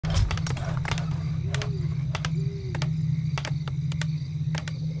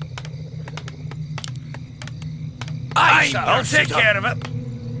sir. I'll take care of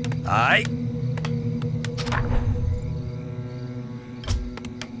it. Aye.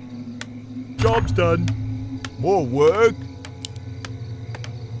 Job's done. More work.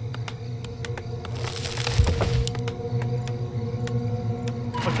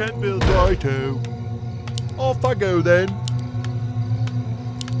 I can't build righto. Off I go then.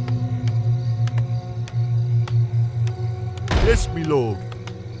 Yes, me lord.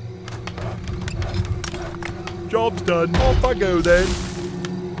 Job's done. Off I go then.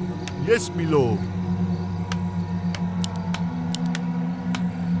 Yes, me lord.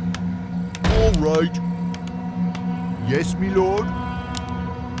 All right. Yes, me lord.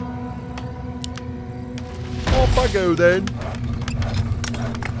 Off I go then.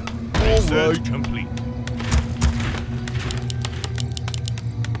 All right. Complete.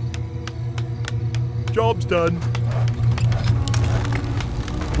 Job's done.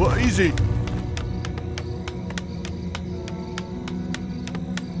 What is it?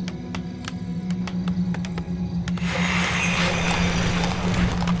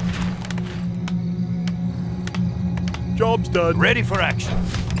 Job's done. Ready for action.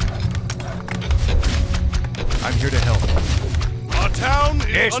 I'm here to help. Our town is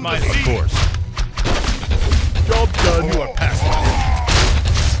Yes, under my siege. of course. Job's done. You are past it.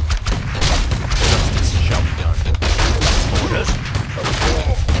 Justice shall be done. Orders.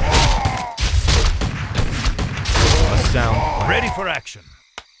 A sound plan. Ready for action.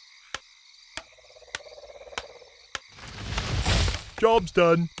 Job's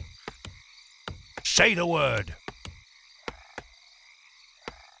done. Say the word.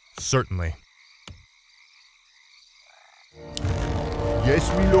 Certainly. Yes,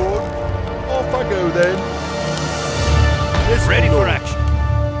 me lord. Off I go then. Yes, Ready me for lord. action.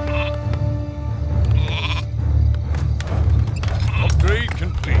 Upgrade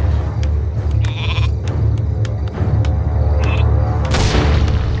complete.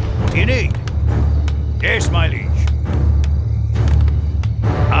 What do you need? Yes, my liege.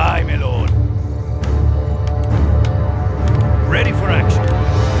 Aye, my lord. Ready for action.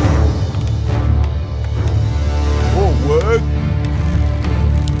 More work.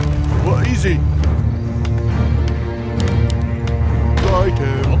 What is it?